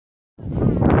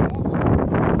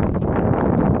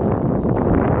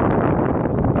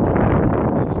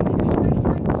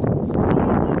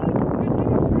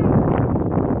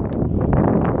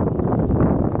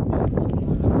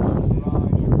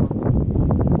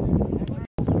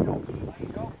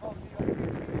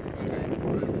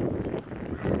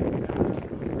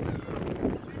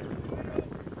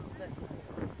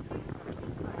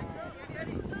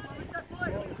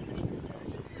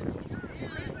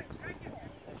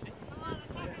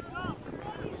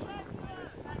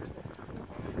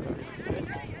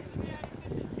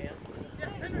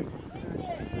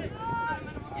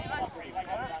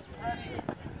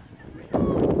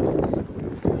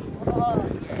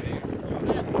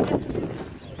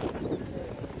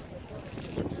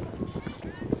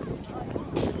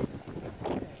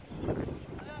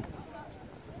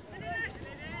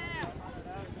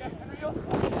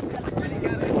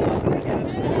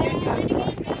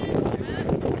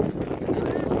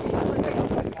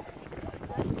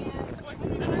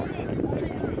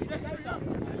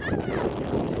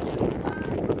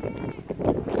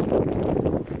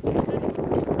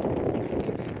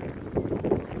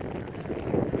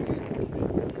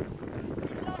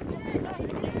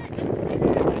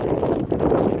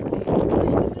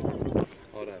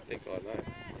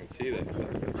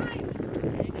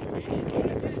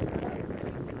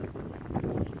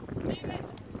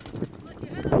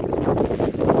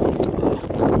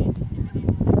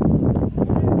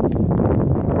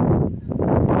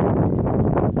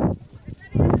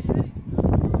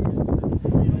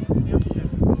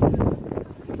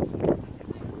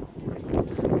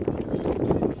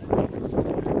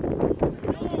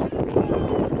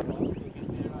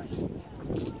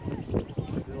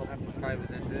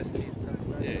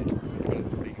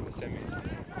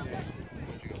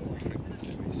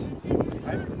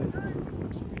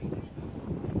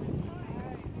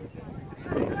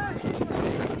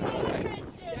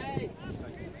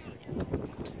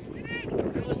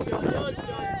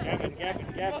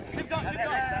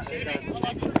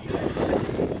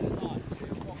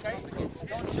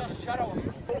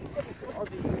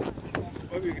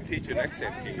teach you an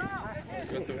accent key. You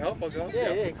want some help? I'll go.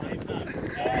 Yeah.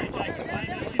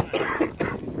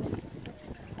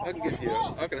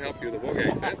 I can help you with the Wog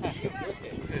accent.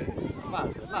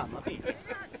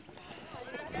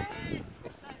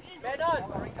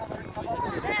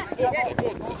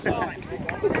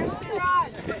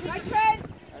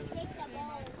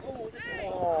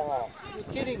 Oh, you're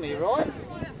kidding me, right?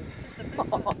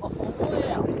 Wow.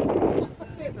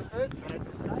 There's the first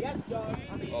one. Yes, John.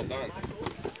 Well done.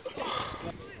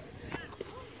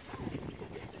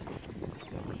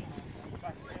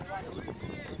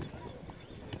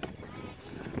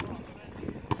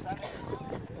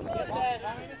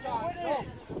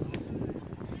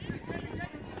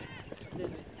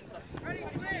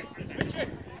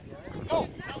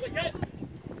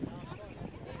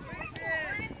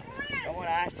 Don't want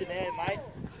to ask you there, mate.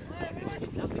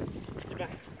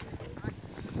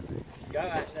 Go,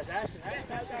 Ash. That's Ashton.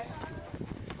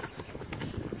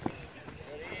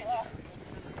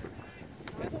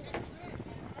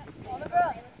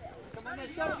 Come on,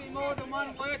 there's got to be more than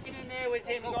one working in there with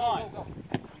him, guys.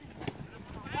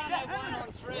 Can't have 1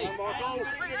 on 3. You've got to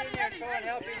get in there and try and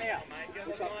help him out, mate.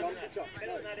 Good shot, John. Good shot.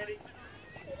 Better than that, Eddie.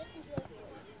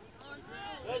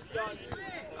 Let's go.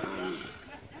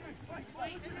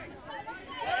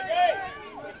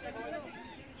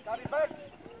 Back.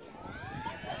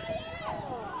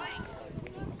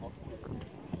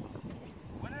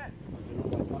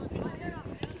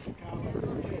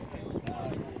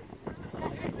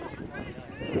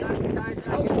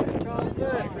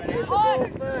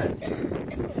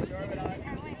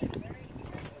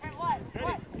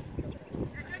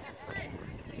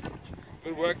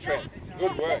 Good work, Trent.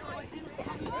 Good work.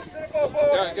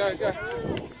 Go.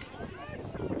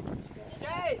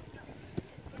 Chase!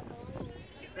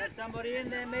 Get somebody in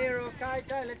there, Mia or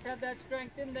KJ. Let's have that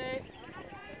strength in there.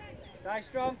 Stay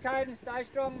strong, Caden. Stay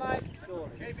strong, mate.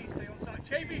 JB, stay on side.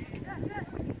 JB!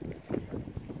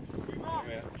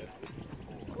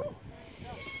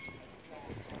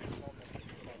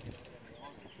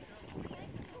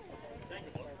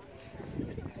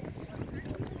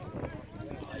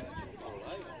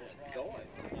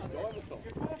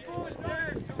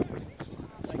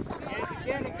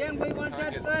 Again, we want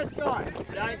that first guy.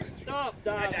 Don't stop,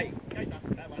 Darby.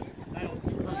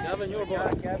 Gavin, you're boy.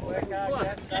 Work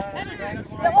hard,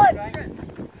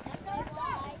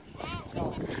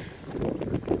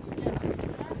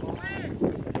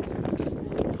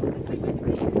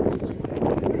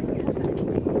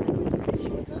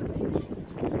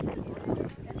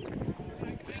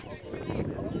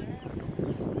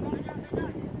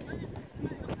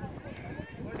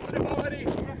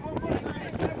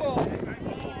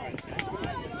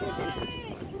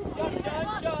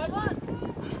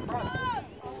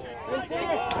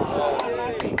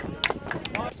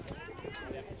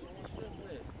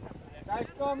 Stay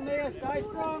strong, Mia, stay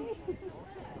strong.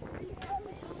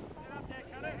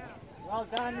 Well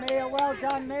done, Mia, well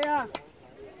done, Mia.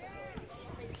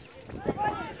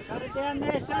 Shut it down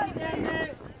there, shut it down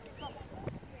there.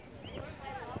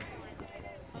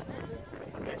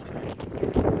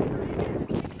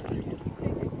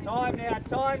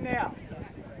 Time now.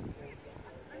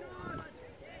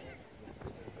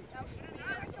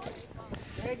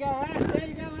 There you go,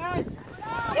 Ash.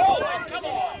 Talk, come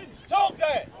on! Talk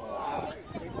there!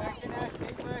 Keep working, Ash,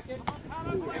 keep working.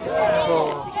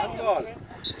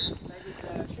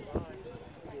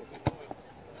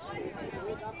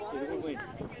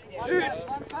 Shoot!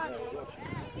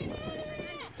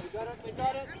 We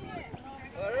got it.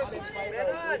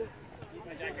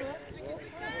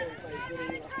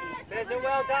 Better,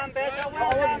 well done, Better.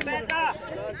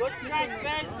 Good strength,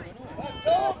 Ben.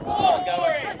 Go on,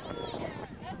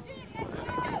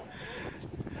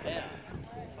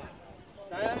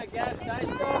 Stay on it, Gav, stay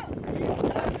strong.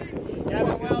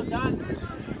 Gavin, well done.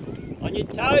 On your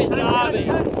toes, Darby.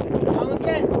 Come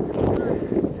again.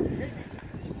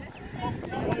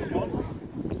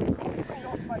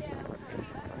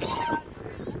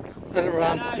 Let it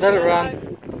run.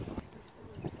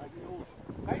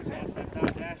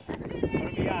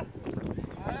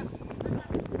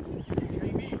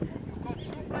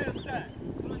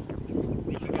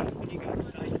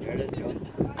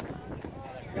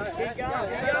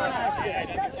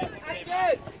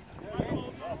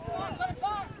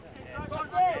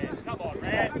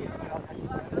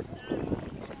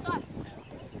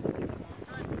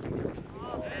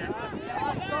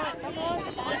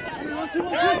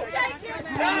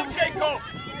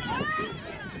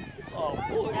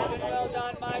 Well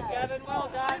done, mate. Gavin, well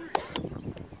done.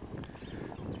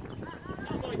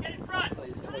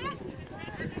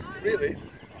 Really?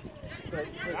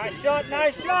 Nice shot,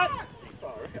 nice shot.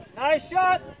 Nice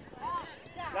shot.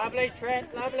 Lovely,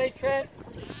 Trent. Lovely, Trent.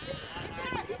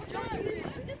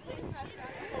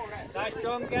 Stay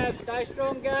strong, Gav. Stay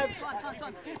strong, Gav.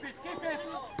 Keep it. Keep it.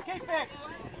 Keep it.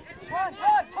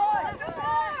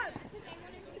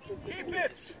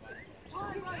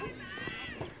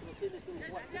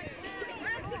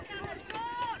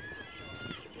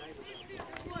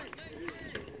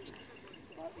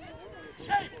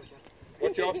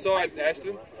 Watch your offsides,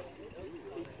 Ashton.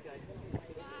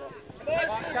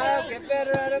 Kyle, get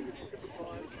better at him.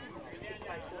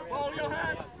 Ball in your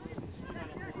hand.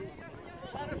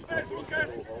 On the space,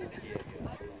 Lucas.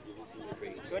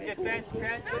 Good defence,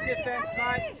 Trent. Good defence,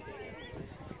 mate.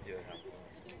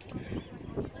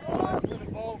 Pass to the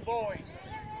ball, boys.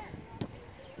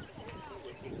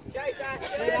 Chase,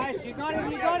 Ashton. You got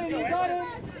him, you got him, you got him.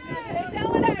 Keep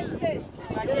going, Ashton.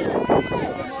 Back in.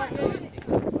 Get him, Mikey.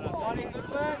 Got him, good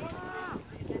work.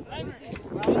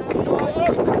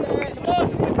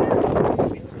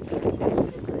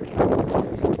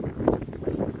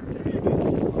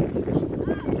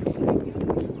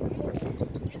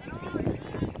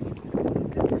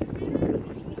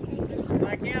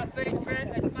 Make our feet, Trent.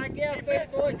 Let's make our feet,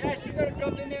 boys. Ash, you've got to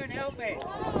drop in there and help me.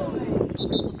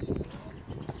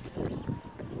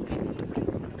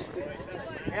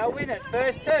 Now win it.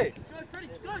 First two.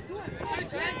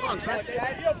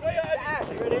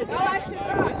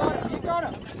 You got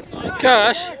him.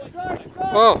 Gosh.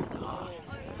 Oh.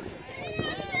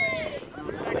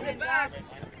 Back in, Doug.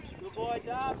 Good boy,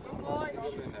 Doug. Good boy.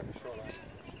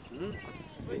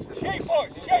 Shape,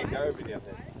 boys, shape.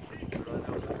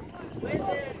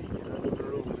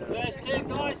 First two,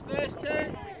 guys. First two.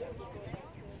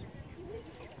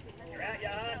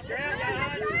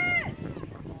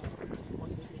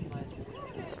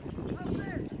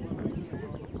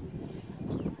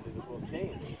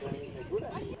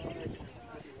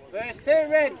 First two,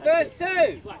 Red. First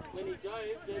two.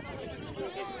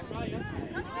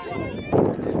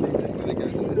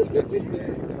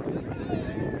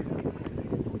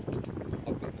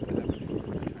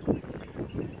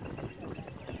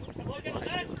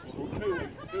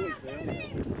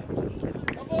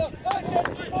 Come on,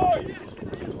 Chelsea, boys.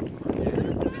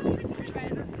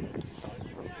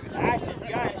 Ashton,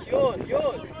 Jones,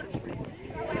 yours.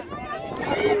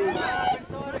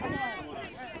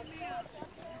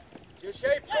 It's your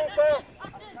shape, Cooper.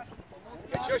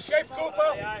 It's your shape,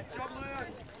 Cooper.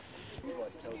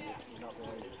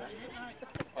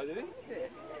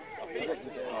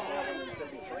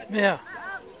 Yeah.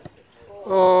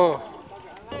 Oh.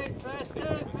 First two.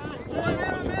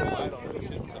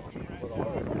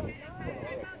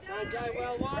 JJ,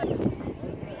 well won.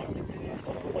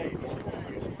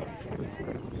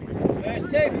 First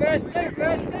two.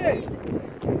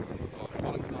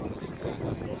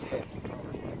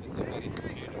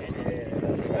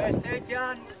 First two,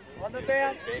 John. On the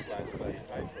bounce.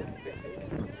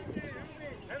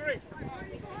 Henry.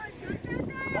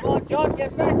 Come on, John,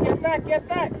 get back.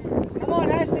 Come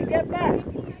on, Ashley, get back.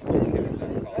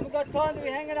 Haven't got time to be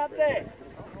hanging up there.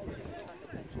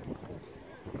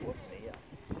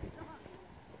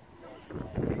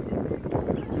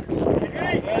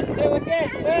 First two again,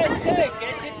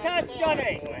 Get your touch,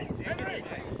 Johnny.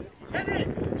 Henry,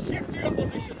 shift to your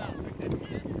position now.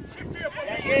 Shift to your Now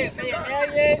position. you, now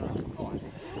you.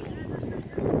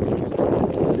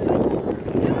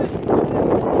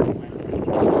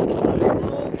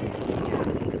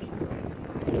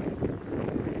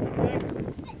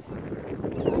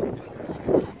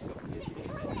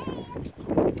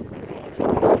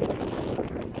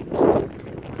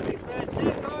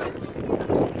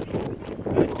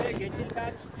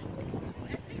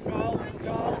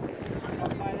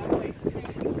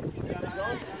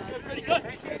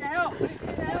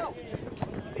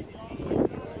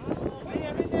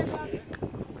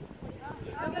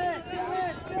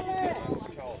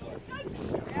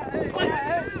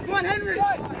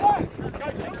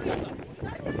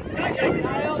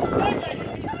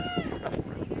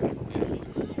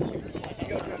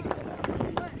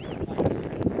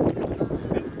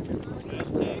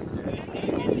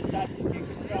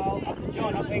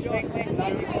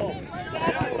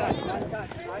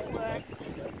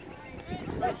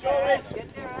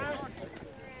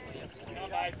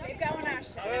 Keep going,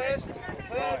 Ashton. First.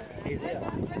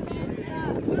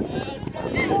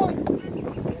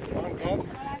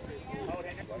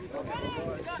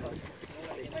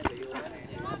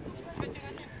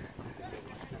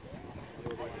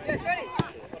 Yes, ready.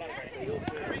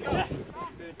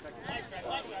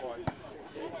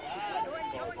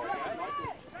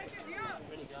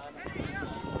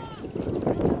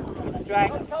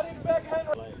 Strength. Cut him back,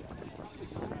 Henry.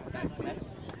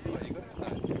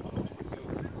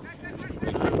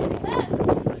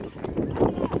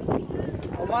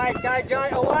 Away,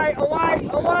 KJ, away, away,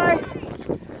 away!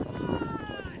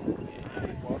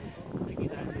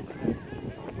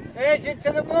 Edge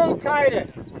into the ball, Caden.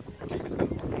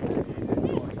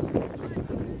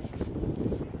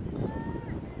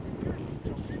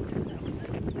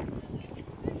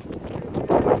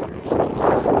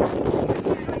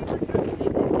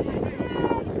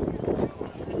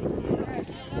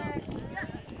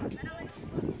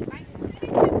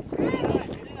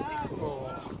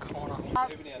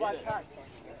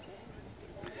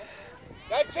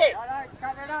 That's it.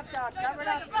 Cover it up, Dad, cover it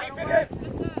up. Keep it in.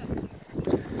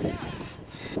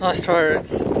 Nice try, Rick.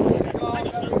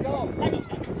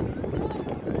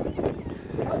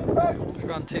 It's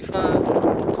gone too far.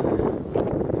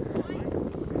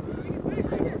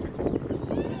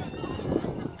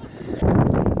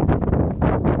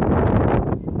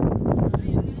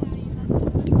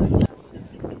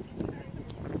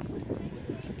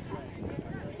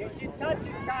 Get your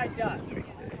touches, KJ.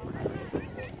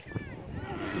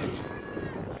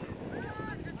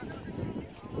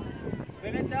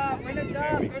 Win it, Dad, win it,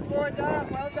 Dad. Good boy,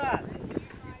 Dad, well done.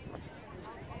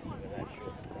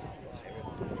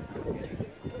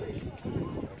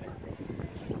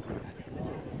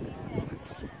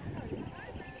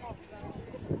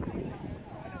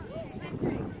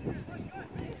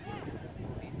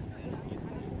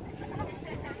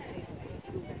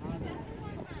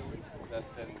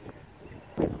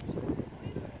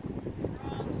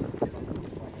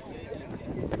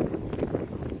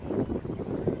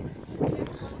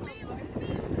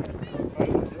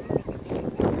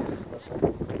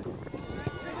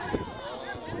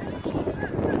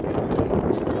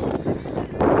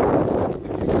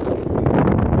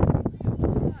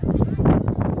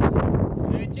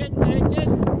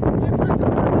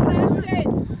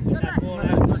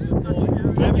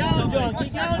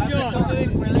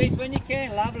 Release when you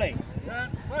can, lovely.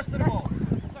 First of the ball.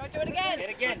 So do it again. Get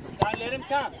against, don't let him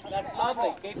come. That's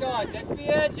lovely. Keep going, let's be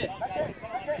urgent.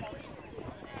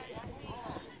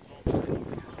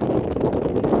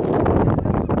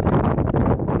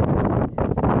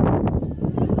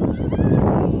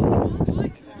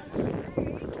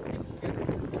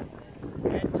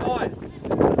 And time.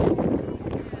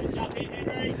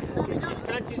 Get your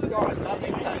touches, guys.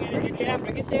 Lovely touch.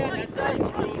 Bring it down, that's us.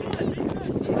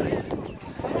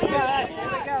 There we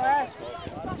go, Ash.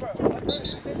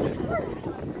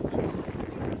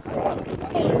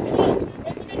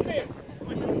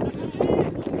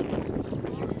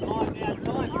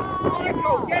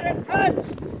 Michael, get a touch.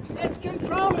 Let's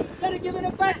control it instead of giving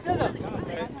it back to them.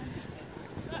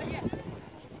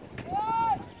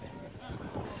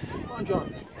 Come on,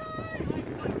 John.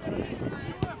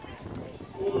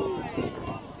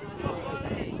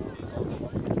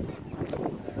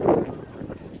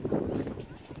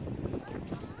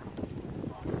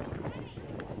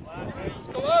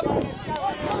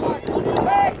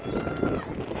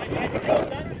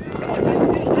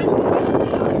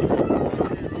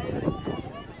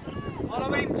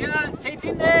 Follow him, John. Keep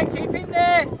him there, keep him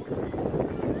there.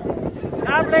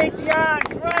 Lovely, John.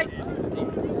 Great.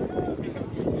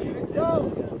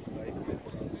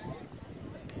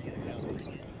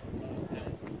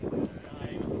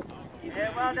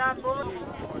 Yeah, well done, boy.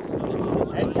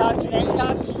 Head touch, head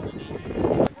touch.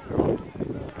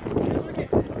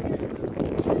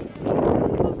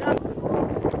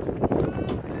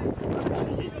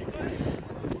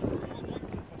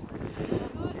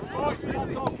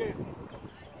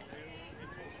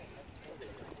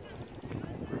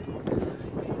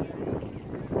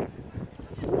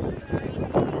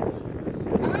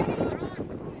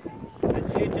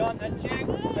 That's you, John, that's you.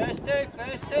 First two,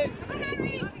 first two.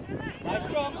 Stay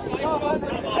strong, stay strong. Come on,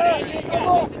 there you go.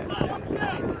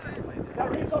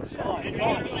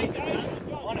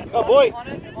 On it. Go, boy. On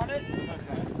it, on it.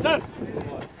 Turn.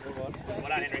 Well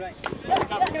done, Henry.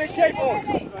 Give me a shape, boys.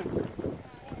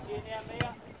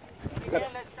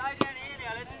 Let's stay down here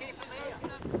now, let's keep them here.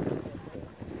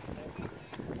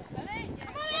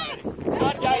 Come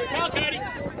on, Katie. Come on, Katie.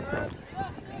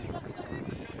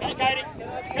 Come on, Katie.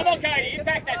 Come on, Katie.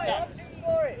 Impact that son.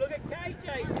 Look at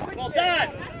KJ. Well done.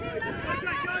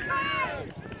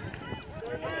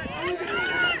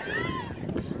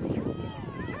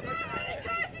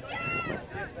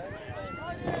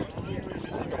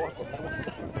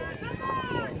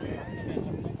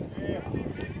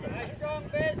 Stay strong,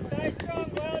 Bez, stay strong,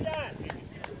 well done.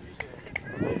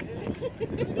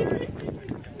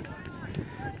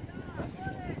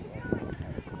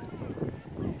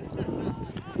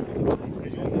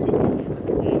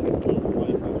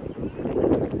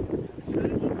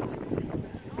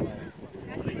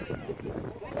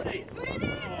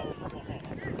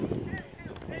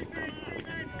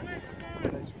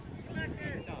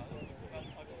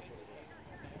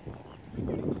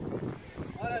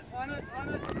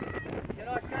 Can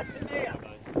I catch him here?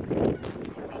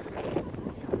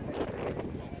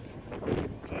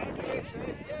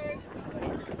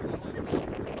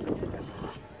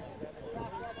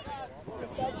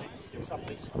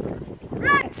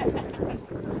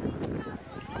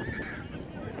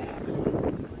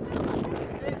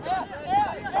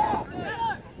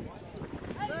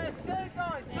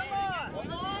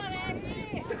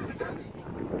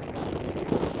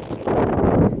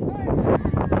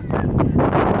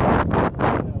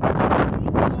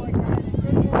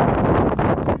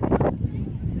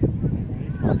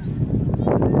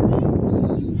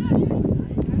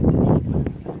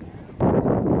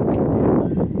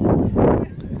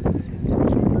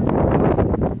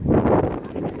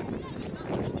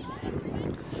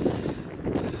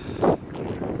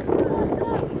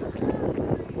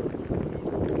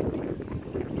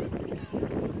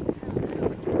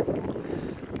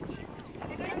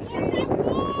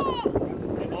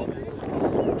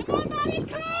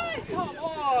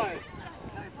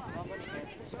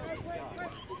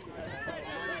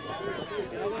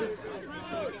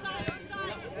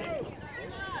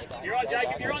 You're on,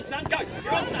 Jacob. You're on, son. Go.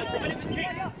 You're on, son. From it was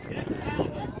kicked.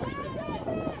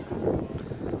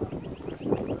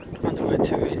 Runs away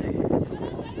too easy.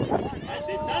 That's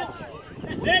it, son.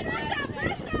 That's it.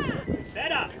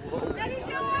 Better.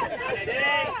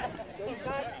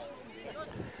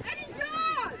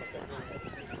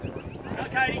 Go,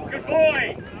 Katie. Good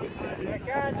boy.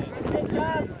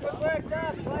 Good work,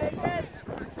 Dad. Play again.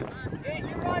 Use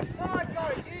your right side,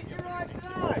 guys. Use your right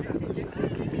side.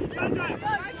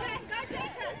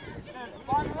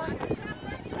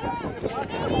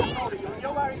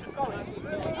 You're where he's going.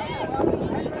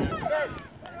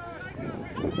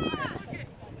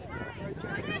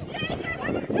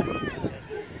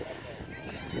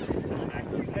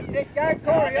 That's it, go,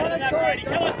 Corey. On it, Corey.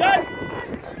 Come on, son.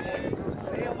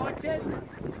 Here, watch it.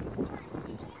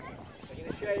 Taking a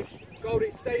shave.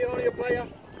 Goldie, stay on your player.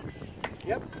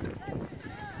 Yep.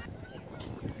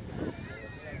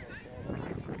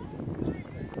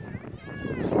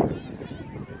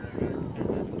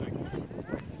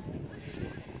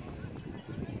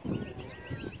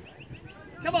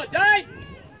 Come on, Dave.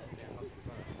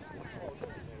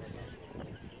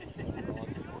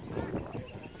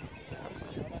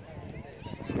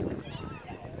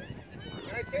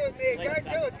 Go to it, Mia. Go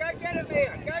to it. Go get it,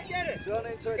 Mia. Go get it. Turn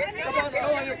into it. Get it. Come on,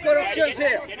 you've got options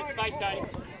here. Get in space, Katie.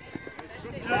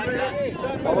 Turn around.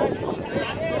 Good ball.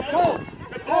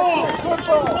 Good ball. Well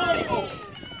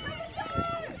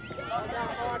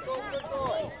done, Michael. Good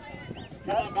boy.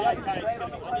 Come on, Katie. Right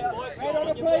on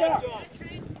the player.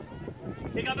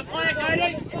 Pick up the player,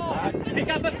 Katie. Pick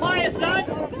up the player, son.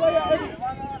 Player, Eddie.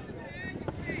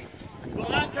 Well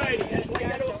done, Katie. That's what you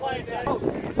got to a player, son.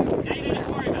 Now you need to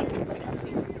worry about it.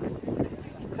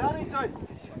 Turn into it.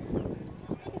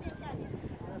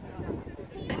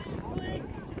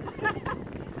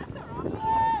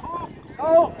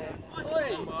 Oh!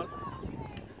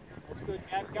 That's good,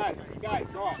 Gab. Go.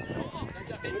 Go.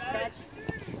 Right. Good catch.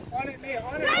 On it, Mia.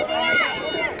 On it.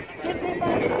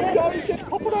 Just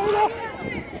pop it over.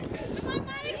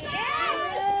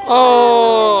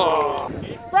 Oh!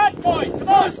 Front, boys. Come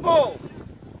on. First ball.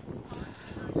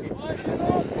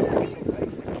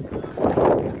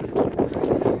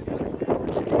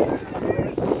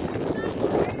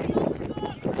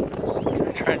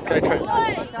 Trent, go Trent.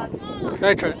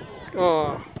 Go Trent.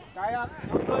 Oh. Stay up.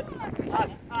 Good. Us.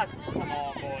 Come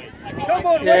on, boys. Come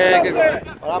on, Yeah, get good up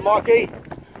there. Well done, Mikey.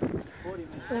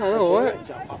 Oh, that'll work.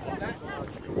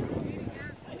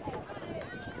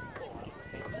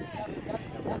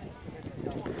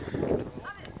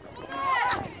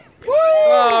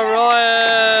 Oh,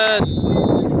 Ryan!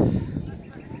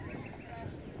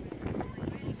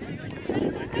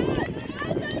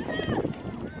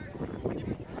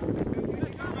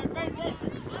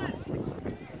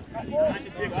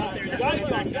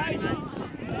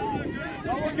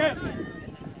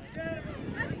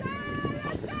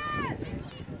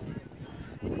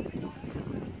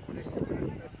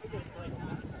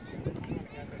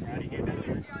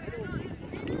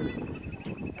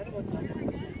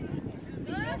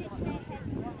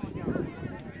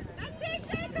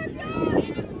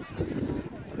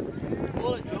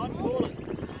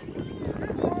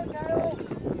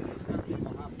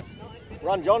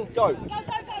 Run, John, go.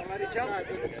 Ready, jump.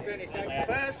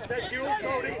 First, that's you,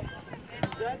 Goldie.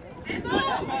 Let's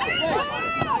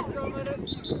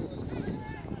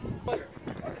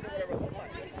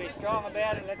be strong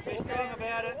about it. Let's be strong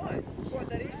about it. What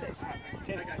that is then?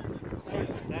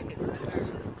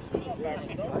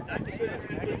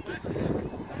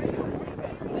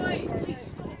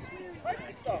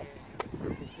 Stop.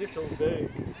 This'll do.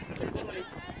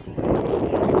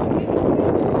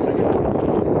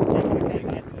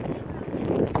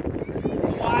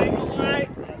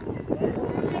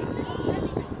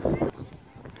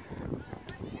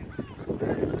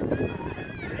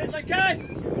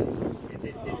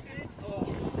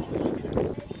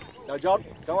 No, John,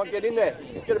 come on, get in there.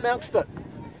 Get amongst it.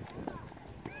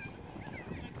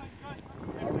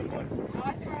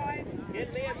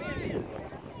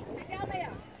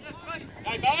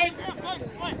 Hey, Bones!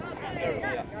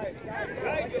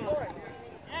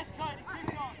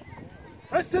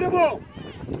 First to the ball!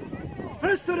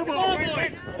 First to the ball!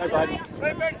 Hey, Brady.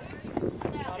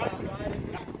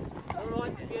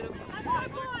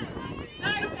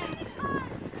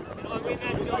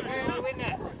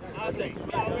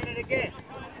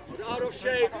 Out of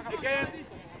shape again.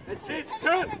 That's it.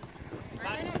 Turn.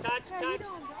 Touch.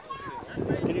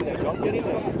 Get in there, John. Get in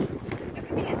there.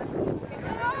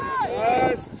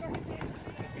 First.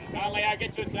 Go, Leo,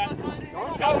 get to it, son.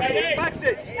 Go, Eddie. That's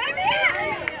it.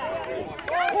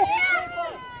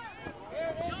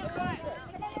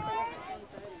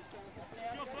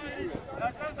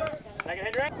 Take it,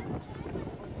 Hendrick.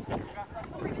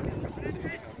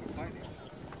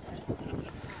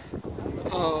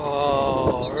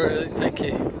 Oh, really? Thank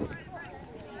you.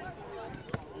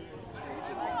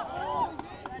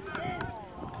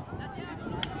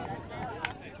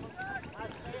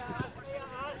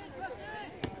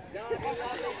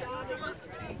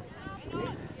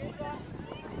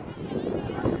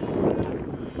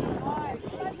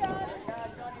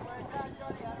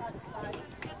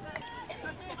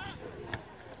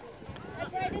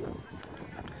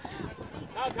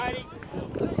 Go, Katie.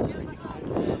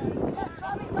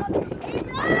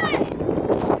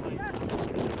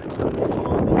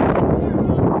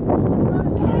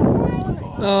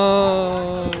 Oh.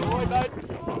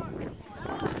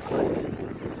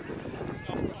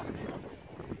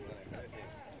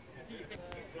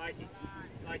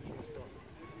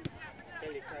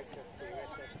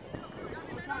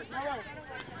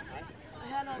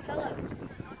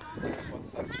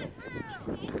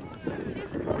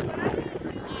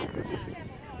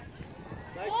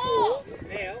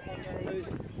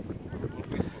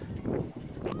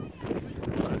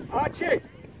 Archie,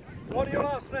 what do you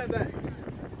last man back?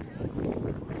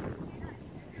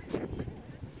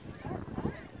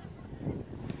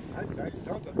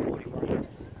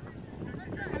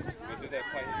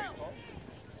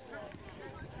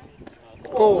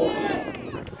 Oh.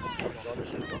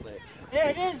 There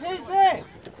it is, who's there?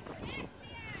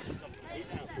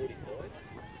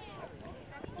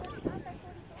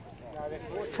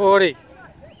 40.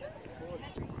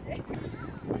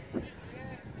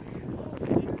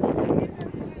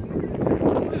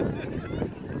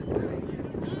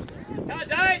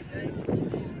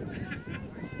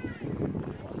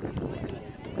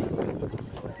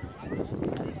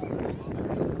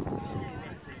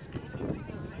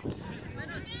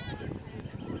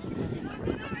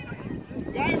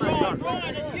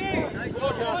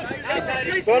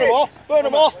 Burn him off. Burn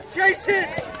him off. Chase it.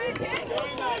 Cut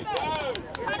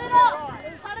it off!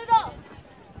 Cut it off!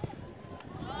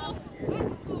 Oh,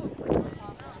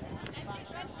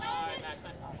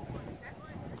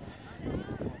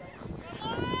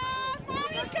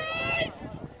 that's good.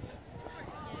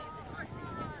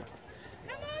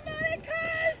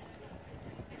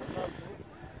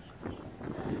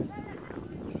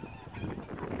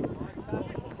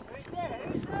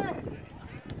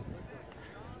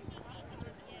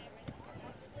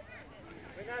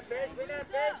 Win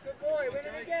that, Ben. Good boy. Win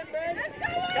it again, Ben. Let's go,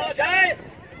 Come on, James!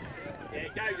 Yeah,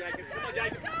 go, Jacob. Come on,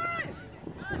 Jacob.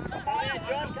 Come out,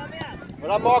 John. Come out. Well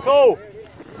done, Michael.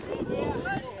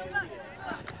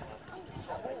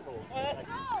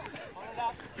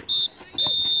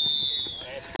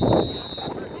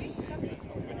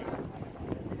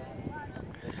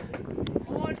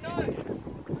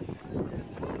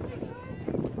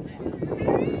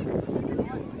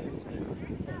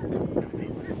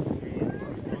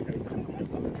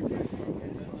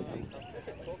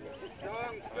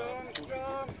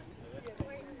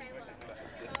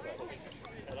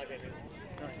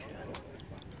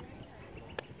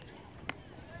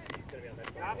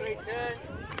 Lovely turn.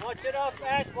 Watch it off,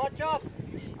 Ash. Watch off.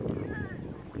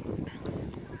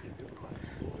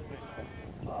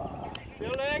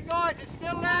 Still there, guys. It's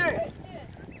still there.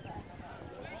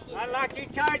 Unlucky,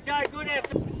 KJ. Good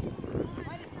effort.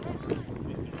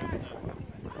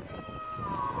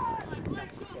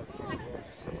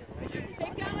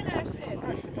 Keep going, Ashton.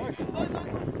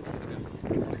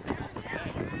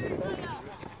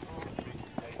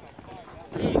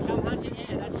 Here, come hunting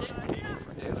here. That's it.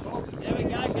 There we go.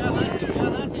 Go hunting. Go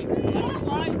hunting.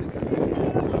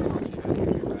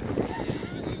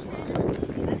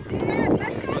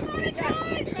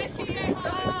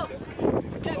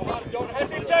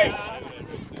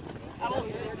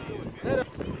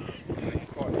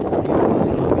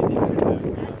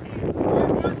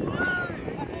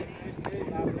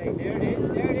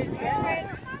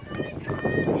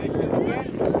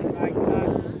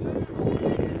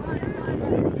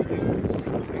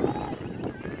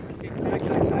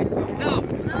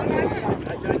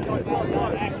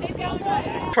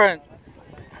 Trent.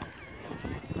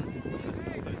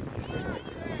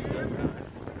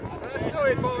 Let's do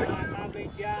it, boys. Lovely,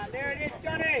 John. There it is,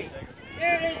 Johnny.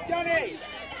 There it is, Johnny.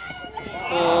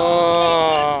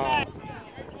 Oh.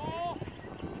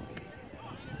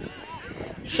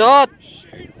 Shot.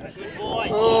 Good boy.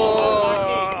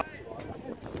 Oh.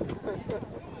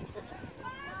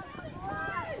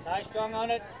 Stay strong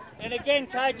on it. And again,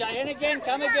 KJ. And again.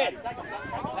 Come again.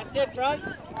 That's it, bro.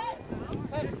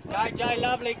 KJ,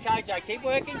 lovely, KJ. Keep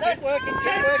working, keep working, keep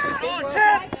working, keep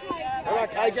working. All right,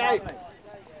 KJ.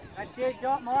 That's it,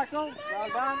 John, Michael. Well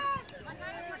done.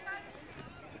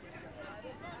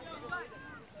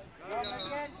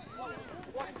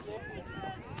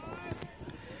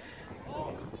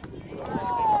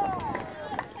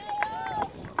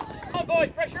 Come on, boys,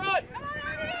 pressure on.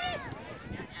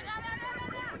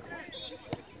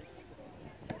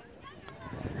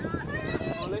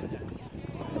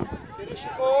 Finish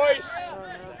it, boys.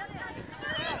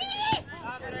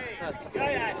 Go,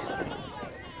 Ash.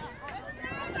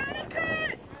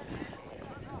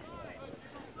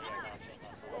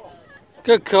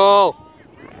 Good call.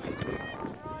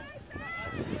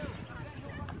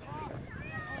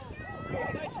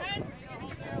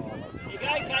 You go,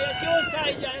 KJ. It's yours,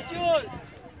 KJ. It's yours.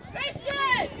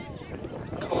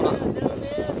 Corner.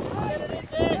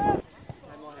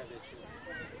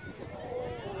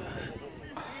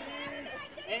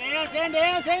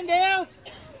 Hand out.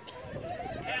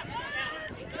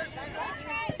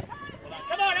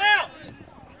 Come on, out.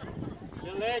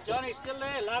 Still there, Johnny, still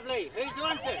there. Lovely. Who's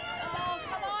wants it?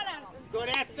 Good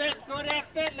effort, good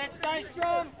effort. Let's stay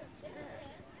strong.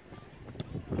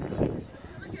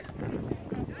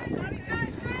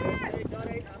 Hey,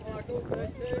 Johnny, Michael,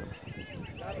 first two.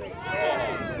 Lovely.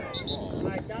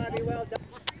 Right, Darby, well done.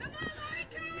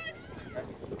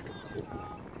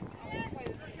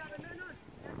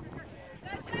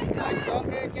 Stay strong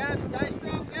there, Gav. Stay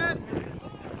strong, Gav.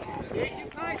 Yes, you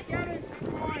place, Gavin.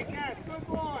 Good boy, Gav. Good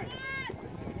boy.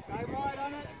 Stay wide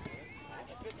on it.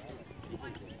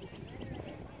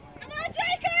 Come on,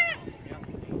 Jacob!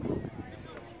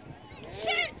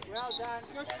 Yes, well done.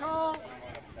 Good call.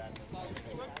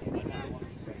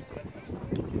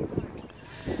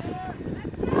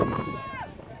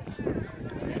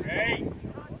 Hey.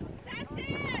 That's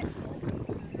it!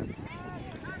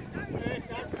 That's it.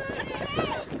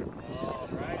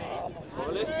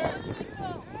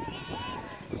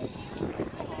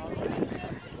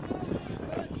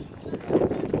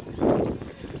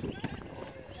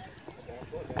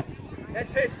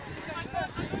 That's it.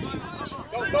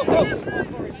 Go, go, go.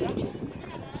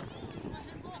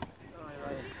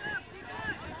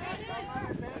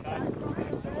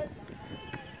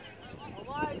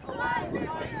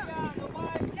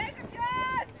 Jacob,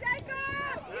 yes! Jacob!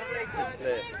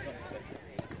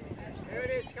 Here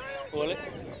it is, Kyle. Pull it.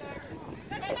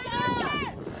 Let's go!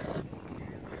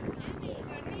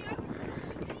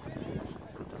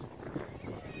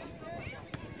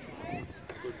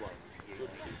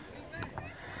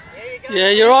 There you go. Yeah,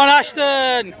 you're on,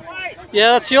 Ashton.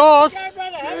 Yeah, that's yours. Go,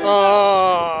 brother. Have a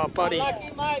Oh, buddy.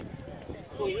 lucky, mate.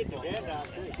 Oh, you hit the ground down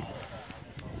too.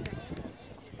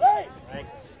 Hey!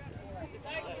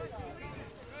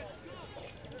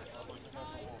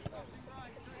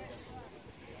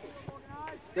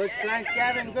 Good strength,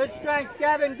 Gavin. Good strength,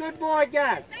 Gavin. Good boy,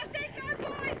 Gav. That's it, go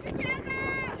boys, together!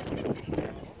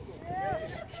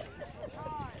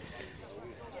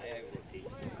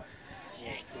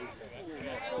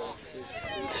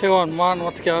 2-on-1.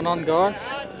 What's going on, guys?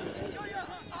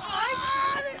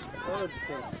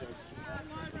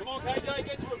 Come on, KJ,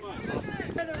 get to it, mate.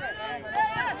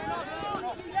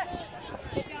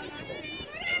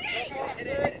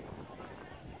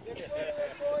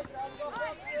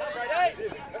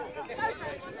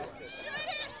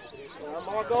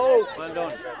 Michael. Well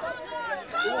done.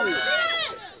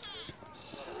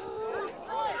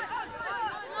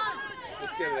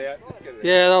 Let's get it out. Let's get it out.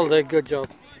 Yeah, that'll do. Good job.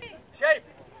 Shape.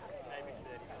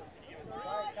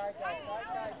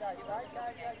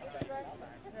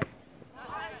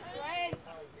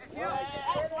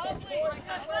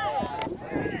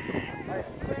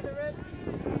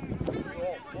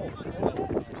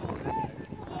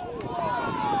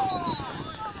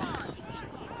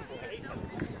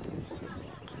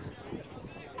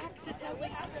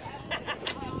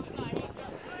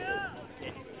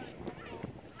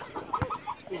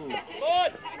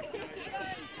 Good.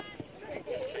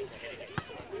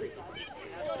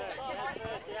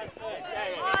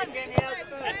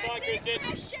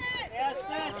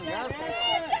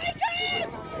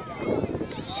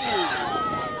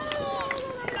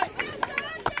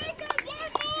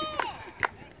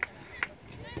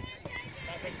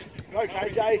 Go,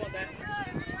 KJ.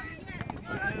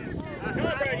 Come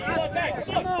on, Brady, you want that?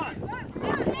 Come on.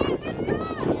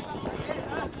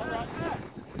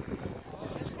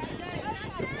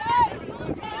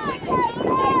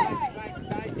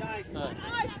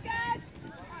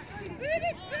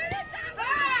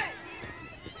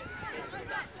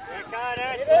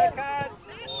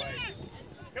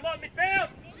 Come on, midfield.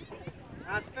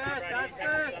 Us first, us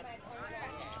first.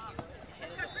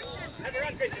 Have a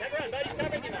run, Christian. Have a run, buddy. He's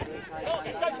covering you, mate. Come on,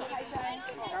 get closer.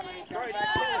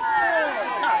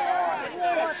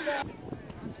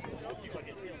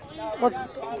 What's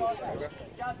Just calm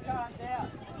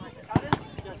down.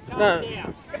 Just calm no?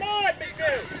 down. Come on,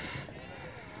 midfield.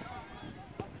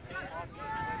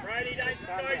 Brady, don't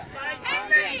coast,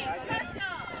 mate.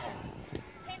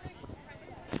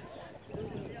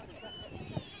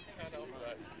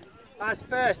 Us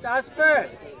first, us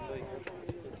first.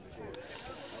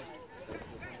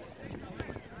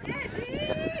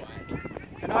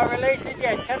 Can I release it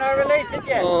yet? Can I release it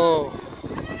yet? Oh,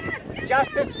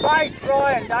 Just a space,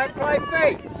 Ryan. Don't play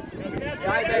feet.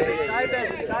 Stay busy, stay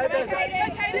busy, stay busy.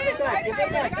 Give it back, give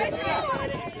it back, give it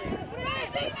back.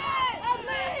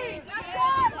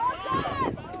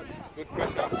 Good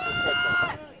pressure. Good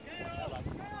pressure.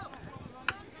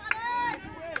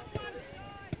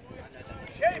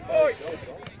 Shape, boys. Well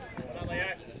done, Leo.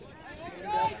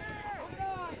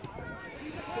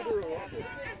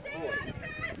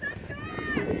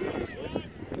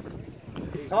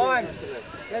 Time.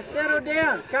 Let's settle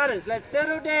down. Cutters, let's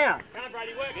settle down. Come on,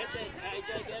 Brady, work it.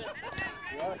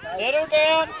 Settle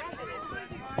down.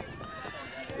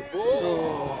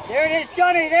 oh. There it is,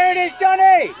 Johnny. There it is,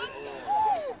 Johnny.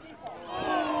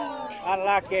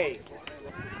 Unlucky.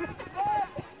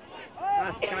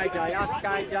 Us KJ, us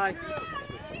KJ.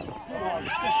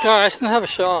 Guys, can have a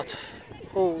shot.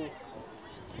 Oh,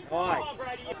 Nice.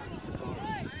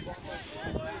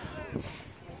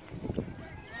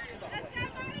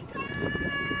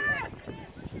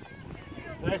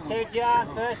 First two,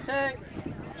 John. First two.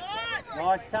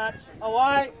 Nice touch.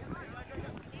 Away.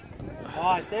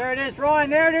 Nice. There it is, Ryan.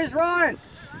 There it is, Ryan.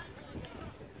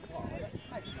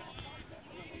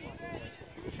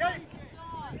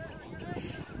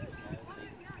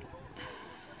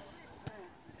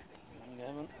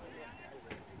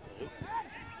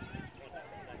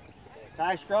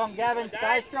 Stay strong, Gavin.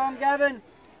 Stay strong, Gavin.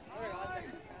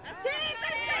 That's it,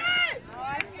 let's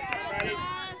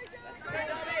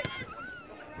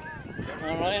go!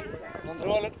 All right,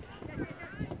 control it.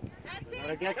 That's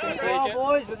Gotta it! get control,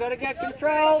 boys. We gotta get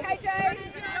control. KJ!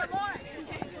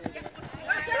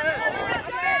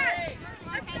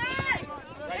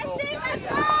 Let's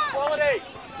go! Quality.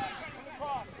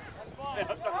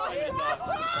 Cross, cross,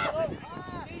 cross!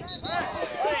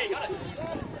 Hey, got it.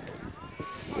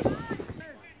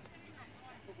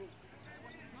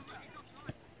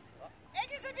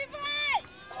 Edges of your way!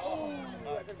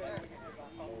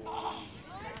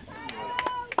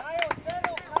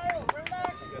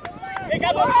 Pick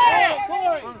up the ball.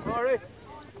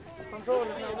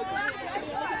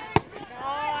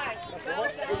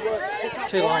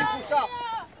 too long.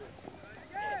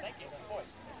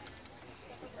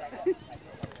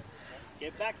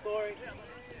 Get back, Corey.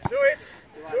 To it.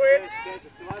 To it.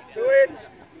 To it.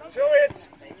 To it.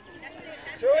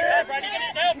 To it.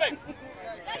 Helping.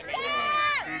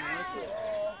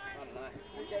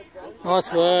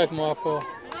 Nice work, Michael.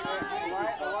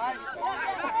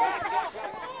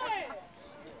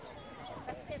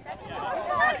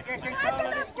 Get control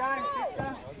of this game,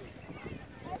 sister.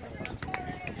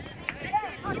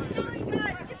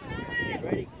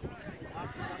 Ready.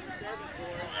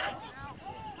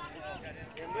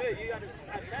 Move, you got to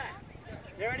attack.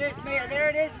 There it is, Mia. There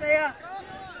it is, Mia.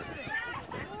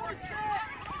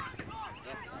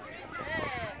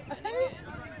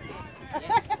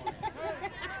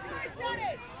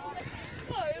 Johnny!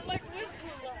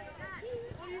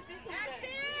 That's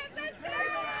it! Let's go!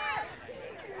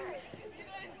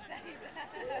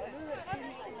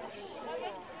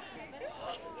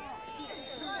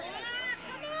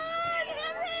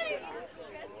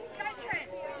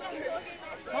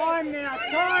 Time now,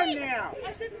 time now.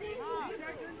 Pushing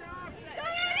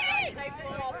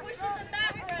the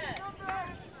back red.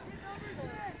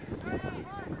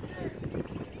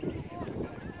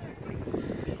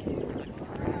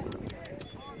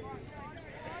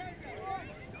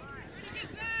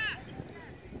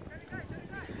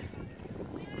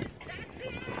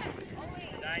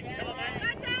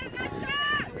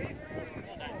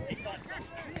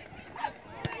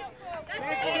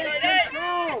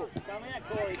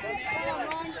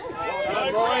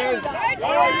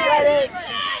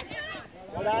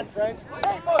 Well done, done, Fred.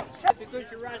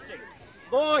 Because you're rushing.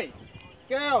 Boys,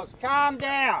 girls, calm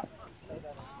down.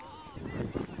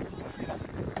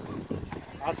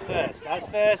 Us first, us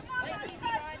first.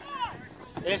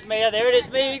 There's Mia, there it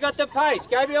is, Mia, you got the pace,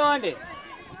 go behind him.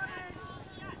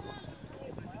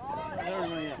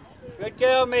 Good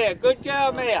girl, Mia, good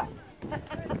girl, Mia.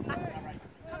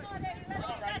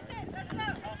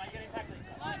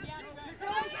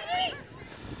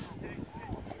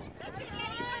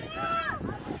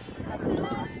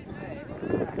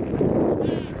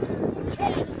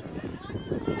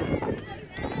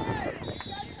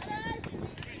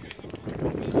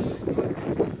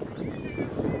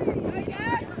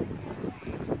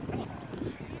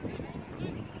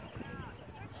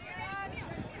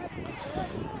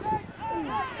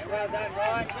 Well done,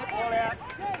 Ryan. Good ball out.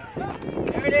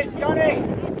 There it is, Johnny.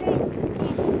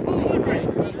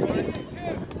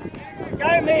 Go,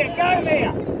 Mia. Go,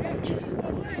 Mia.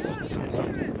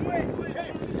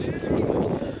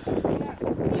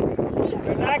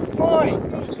 Relax, boys.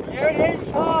 There it is,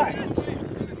 time.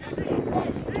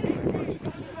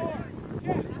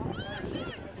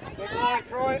 Good line,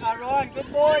 Troy. Ryan, good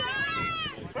boy.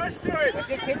 First to it.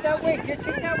 Just hit that wing. Just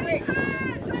hit that wing.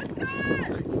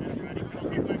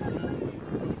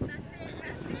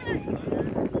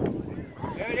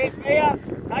 There it is, Mia.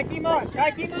 Take him on.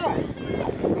 Take him on.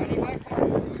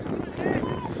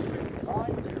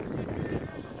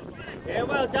 Yeah,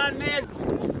 well done, Mia.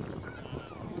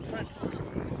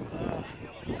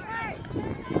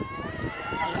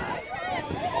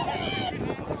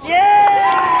 Yeah!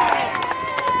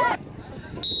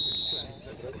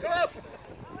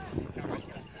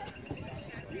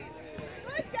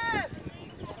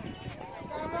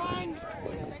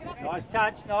 Nice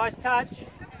touch, nice touch.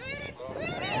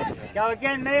 Go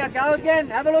again, Mia, go again.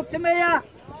 Have a look to Mia.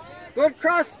 Good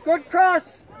cross, good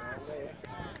cross.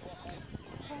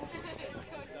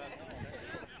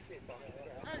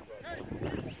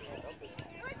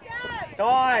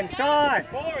 Time, time.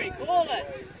 Corey, call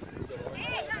it.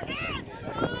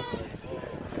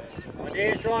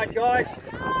 Idea's right, guys.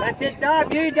 That's it,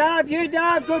 Dub. You, Dub, you,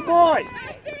 Dub. Good boy.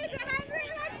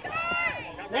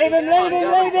 Leave him, leave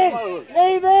him, leave him.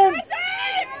 Leave him.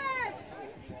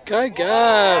 Go,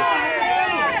 go.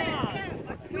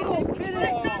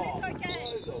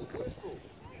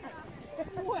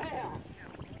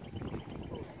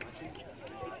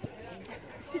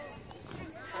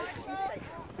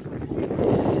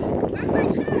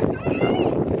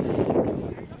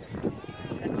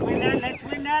 Let's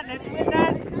win that, let's win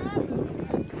that.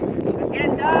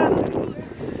 Again, Dub.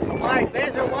 Away,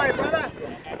 Bez, away, brother.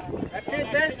 That's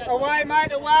it, Bez. Away,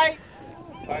 mate, away.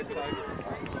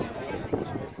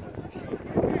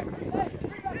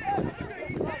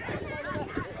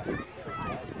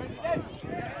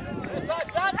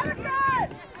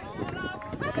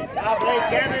 Lovely,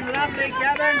 Gavin, lovely,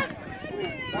 Gavin.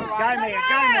 Go, Mia,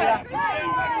 go, Mia.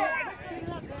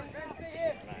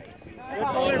 Good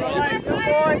boy, Ryan, good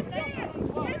boy.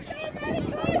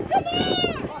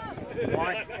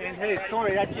 Nice, and who?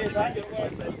 Corey, that's you, mate.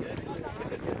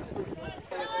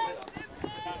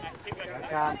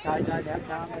 Calm, calm, calm,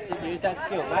 calm. That's it. Use that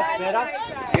skill, that's better.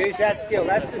 Use that skill,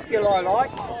 that's the skill I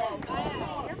like.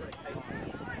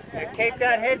 Now keep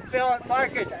that head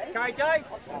focused, KJ.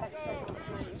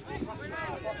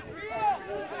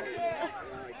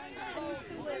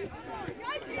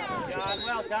 John,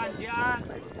 well done, John.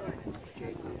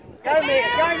 Go, Mia,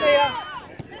 go, Mia.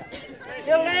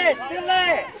 Still there, still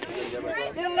there.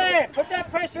 Still there. Put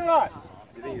that pressure on.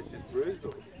 You think it's just bruised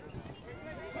or?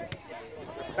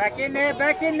 Back in there,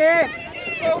 back in there.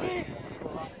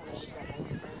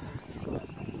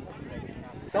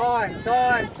 Time,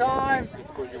 time, time. It's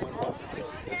because you went one.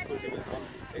 It's because you went one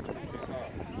extra too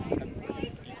hard.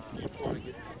 You're trying to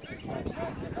get.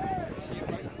 You see,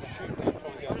 right? Shoot, they're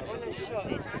trying to go on the shot.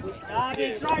 Darby,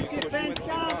 great defence,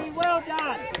 Darby, well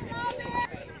done.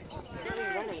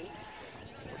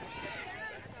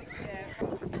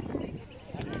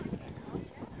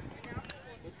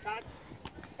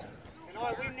 Can I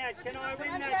win that? Can I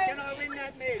win that? Can I win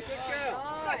that, Meg? Good girl.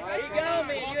 There you go,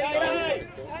 man.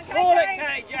 Call it,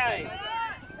 KJ.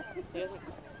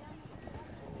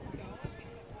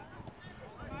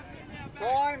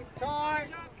 Time, time.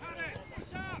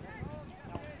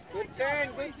 Good turn,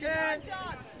 good turn.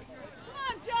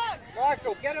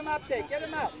 Michael, get him up there, get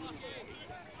him up.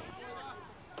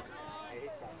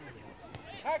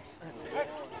 Hex, hex.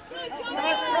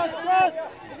 Cross, cross, cross.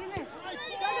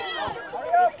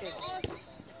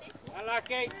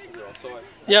 Unlucky.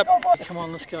 Yep. Come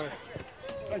on, let's go.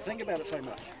 Don't think about it so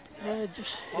much. Yeah,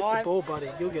 just hit the ball, buddy.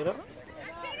 You'll get it.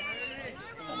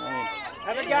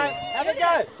 Have a go. Have a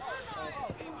go.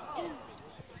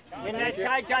 In that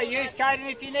KJ, use Caden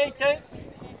if you need to.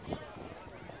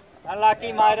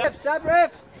 Unlucky, mate. Sub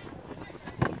ref.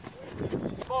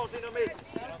 Balls in the mid.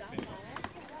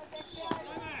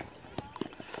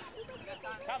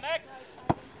 Come, Max.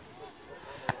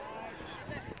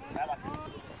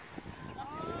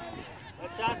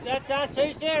 That's us.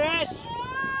 Who's there, Ash?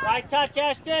 Right touch,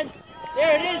 Ashton.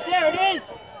 There it is, there it is.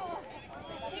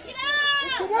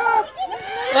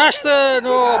 Ashton,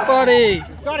 oh buddy.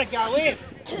 Gotta go in.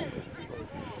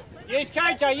 Use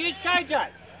KJ, use KJ.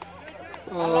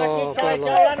 Oh, bad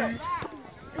luck.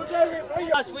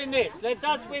 Let us win this. Let's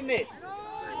us win this.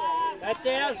 That's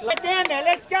ours. Get down there.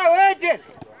 Let's go. Urgent.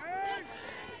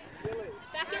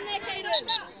 Back in there, Caden.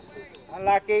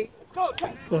 Unlucky. Let's go.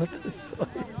 What is that?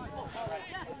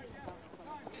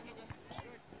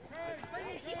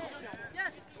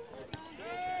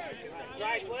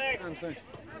 Great work.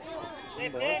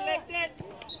 Left hand, left hand.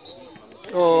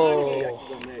 Oh.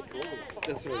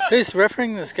 Who's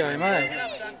refereeing this game, eh?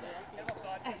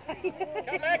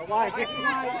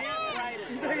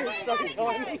 So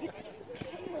tiny.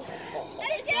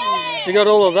 You got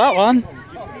all of that one.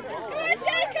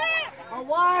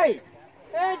 Away.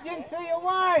 Urgency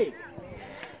away.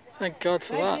 Thank God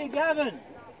for Thank you, that. Gavin.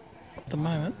 At the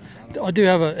moment, I do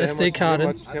have a SD card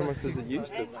in. How much does it use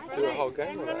to do a whole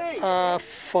game?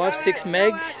 6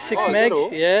 meg, 6 Oh, is meg, that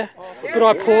all? yeah. But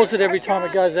I pause it every time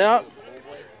it goes out.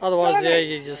 Otherwise, yeah,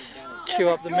 you just chew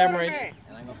up the memory. I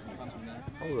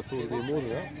would have thought it'd be more than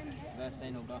that.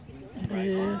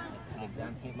 Yeah.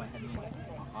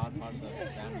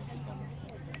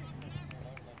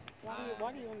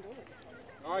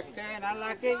 Nice turn,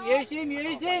 unlucky. Use him,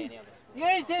 use him.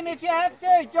 Use him if you have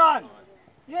to, John.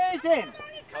 Use him.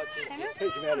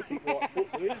 Teach him how to kick right foot,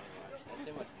 do you?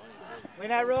 Win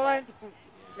that, Ryan.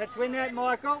 Let's win that,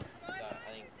 Michael.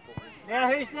 Now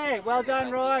who's there? Well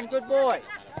done, Ryan. Good boy.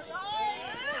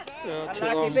 Too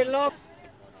Unlucky, long. bit long.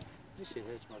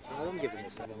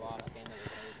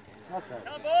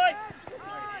 Come, boys.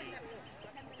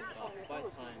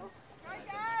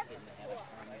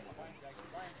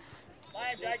 Play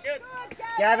him, Jacob.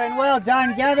 Gavin, well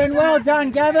done, Gavin. Well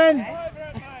done, Gavin.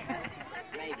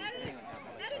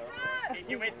 Keep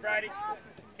your width, Brady.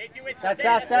 Keep your width. That's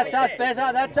us,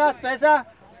 Bezza. That's us, Bezza.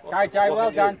 KJ,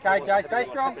 well done, KJ. Stay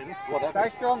strong. Stay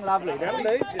strong, lovely. That'll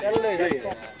do. That'll do. That's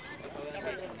it.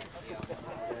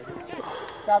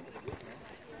 Stop.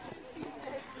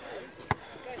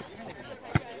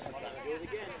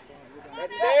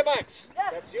 That's there, Max.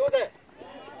 That's you there.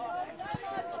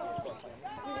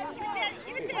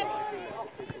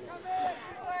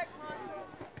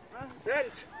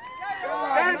 Sent.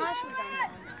 Sent.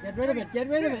 Get rid of it, get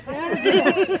rid of it. Out of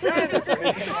here.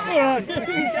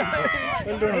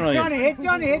 Hit Johnny, hit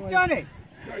Johnny, hit Johnny.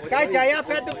 KJ, up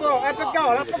at the ball, up the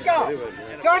goal, up the goal.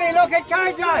 Johnny, look at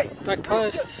KJ. Back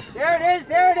post. There it is,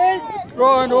 there it is.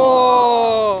 Ryan,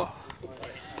 oh.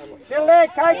 Still there,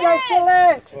 KJ, still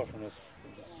there.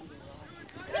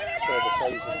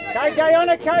 KJ on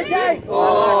it, KJ.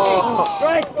 Oh.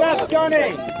 Great stuff,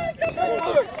 Johnny.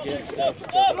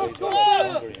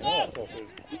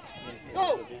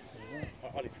 Go.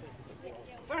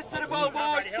 First to the ball,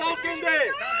 boys. Talk in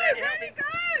there.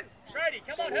 Shady,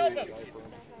 come on, help him.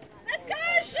 Let's go,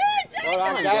 shoot, Jacob. Well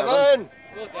done, Gavin.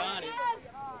 Well done.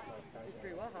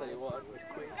 Tell you what, it was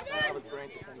quick. Gav's had a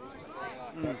great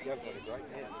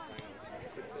hand. It's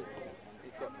quick too.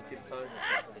 He's got good toe.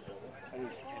 And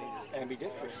he's just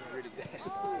ambidextrous. Really, yes.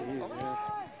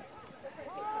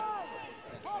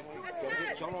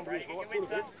 John on his right foot a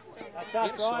bit.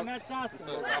 That's us, Ryan, that's us.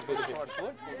 First half with his right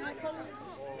foot.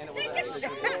 And it was Take a shot.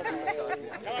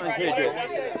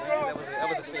 that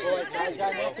was a fair. KJ,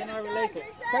 now can I release it?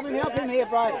 Come and help him here,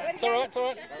 Brady. It's alright, it's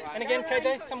alright. And again,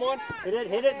 KJ, come on.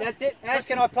 Hit it, that's it. Ash,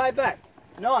 can I play back?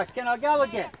 Nice, can I go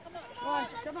again?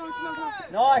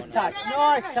 Nice touch,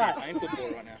 nice touch. Playing football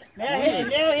right now. Now hit him,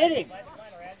 now hit him.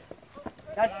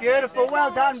 That's beautiful,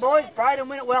 well done, boys. Braden,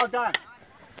 win it, well done.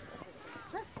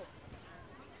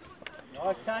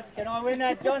 Nice touch, can I win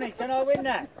that, Johnny? Can I win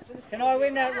that? Can I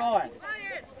win that, Ryan?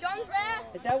 John's there.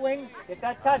 Hit that wing, get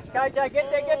that touch, KJ, get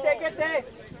there, get there, get there.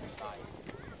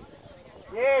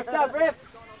 Yeah, stop, ref.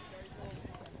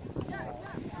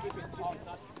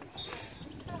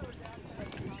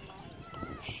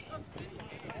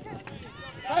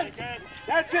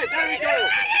 That's it. There we go.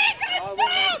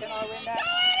 Can I win that?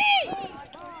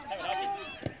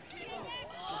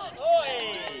 Oi,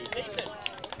 decent.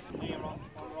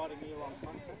 I'm writing you on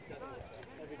contract.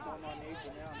 Every time I need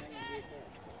you now, I'm hanging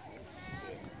you.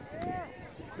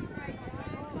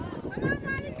 Come on,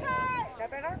 Monica. Is that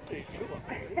better?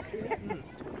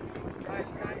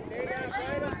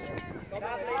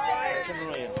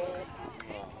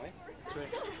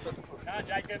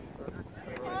 Jacob.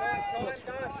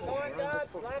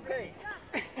 Lovely.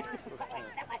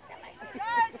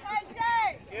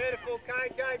 Beautiful,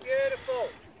 KJ, beautiful.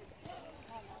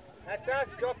 That's us.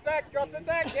 Drop it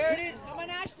back. There it is. Come on,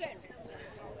 Ashton.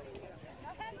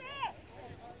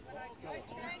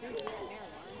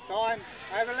 Time.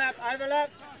 Overlap.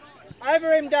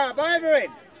 Over him, Dub, over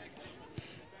him.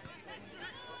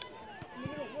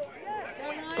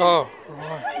 Oh,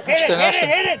 right. Hit Ashton.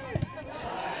 it.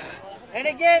 And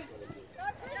again.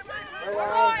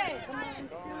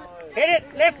 Hit it.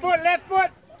 Left foot.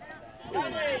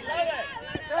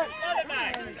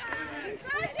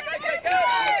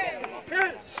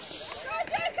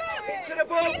 To the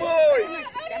ball, boys!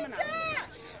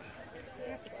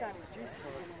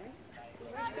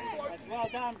 Well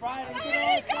done, Brian. Good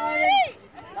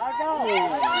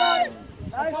on, Brian.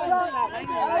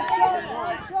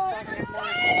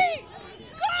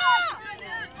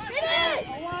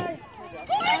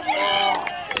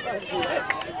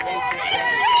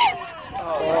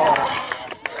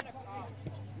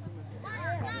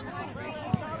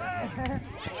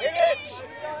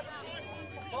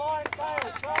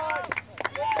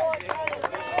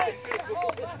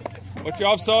 What's your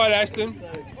offside, Ashton?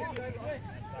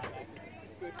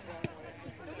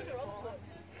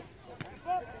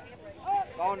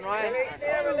 On, Ryan.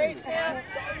 Release now.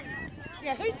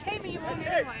 Yeah, whose team are you on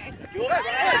anyway?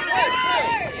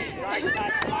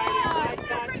 Right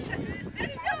touch.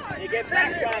 You get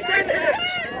back, guys.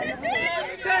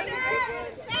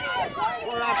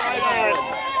 Well up, Ryan.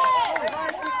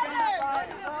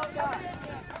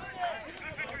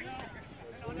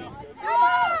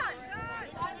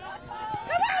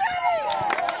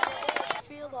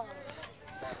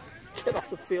 Get off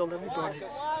the field, everybody.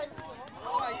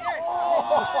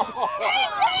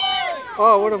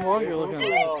 Oh, what a one you're looking at.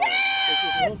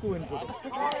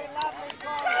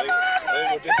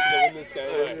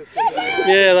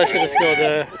 Yeah, they should have scored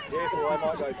there.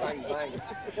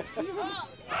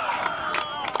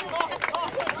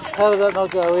 How did that not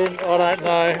go in? I don't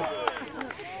know.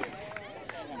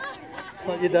 It's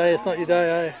not your day,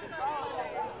 eh?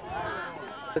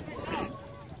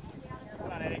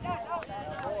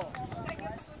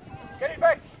 Get it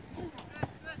back!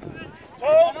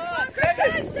 Tom!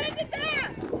 Send it there!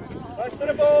 Close to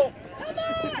the ball! Come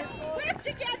on! Work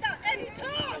together! Eddie,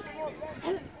 talk!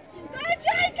 Go,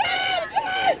 Jacob! Go,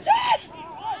 shoot!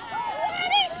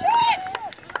 Eddie, shoot!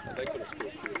 They could have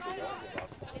scored 3 or 4 goals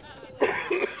last time. Go.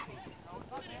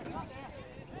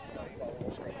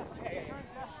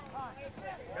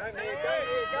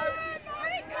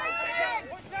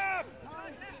 Push up!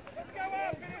 Let's go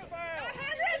up, finish well!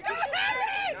 Go,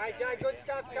 Harry! KJ, good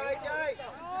stuff, KJ.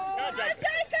 Go,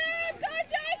 Jacob! Go,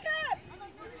 Jacob!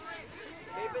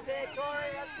 Keep it there,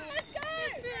 Corey. Let's go!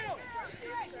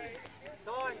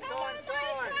 Time.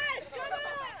 Guys, come on!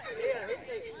 Here, hit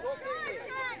me. Look in here.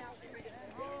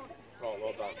 Oh,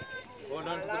 well done. Well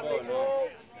done to the Lovely ball. ball.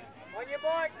 On your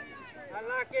bike.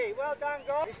 Unlucky. Well done,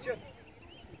 guys.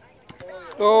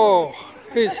 Oh,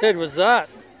 whose head was that?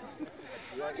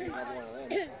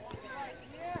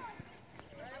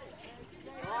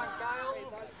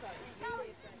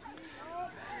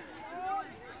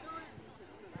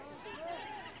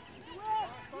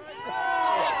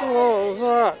 Oh, what was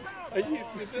that?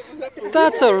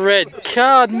 That's a red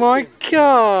card, my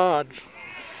God.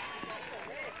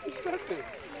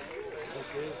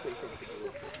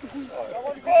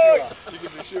 You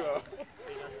can be sure.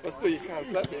 But still, you can't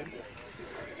slap him.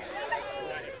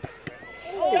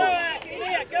 Go,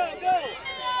 Mia, go!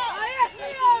 Oh, yes, we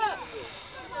are!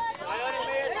 Stay on him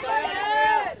here, stay on him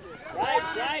here.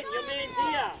 Right, your man's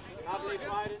here. Lovely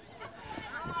fighting.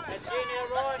 That's in here,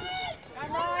 Ryan.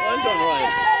 Well done, Ryan.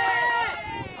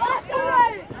 Let's go!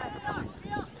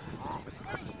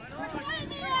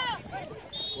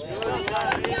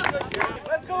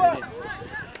 Let's go up!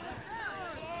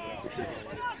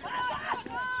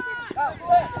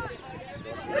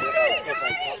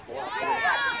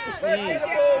 Press to the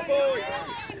ball, boys!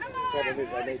 Problem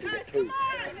is, I need to get 2.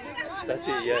 That's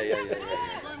it, yeah.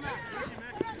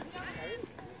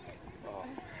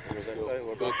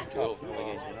 We're about to kill. Go,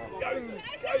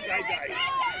 JJ!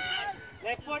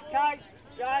 Left foot, Kate.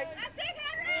 Jake. That's it,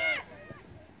 Henry!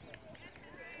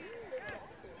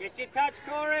 Get your touch,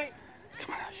 Corey.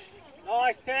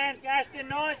 Nice turn, Ashton,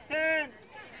 nice turn.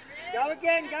 Go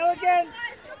again. Guys,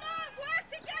 come on, work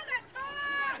together,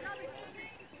 Tom!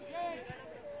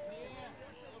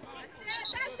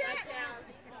 That's it!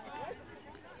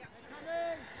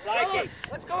 Blakey,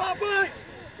 Let's go up, boys!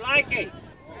 Blakey.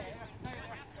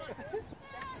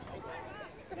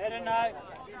 Let her know.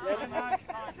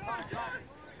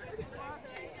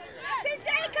 That's it,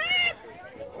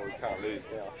 we can't lose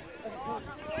now.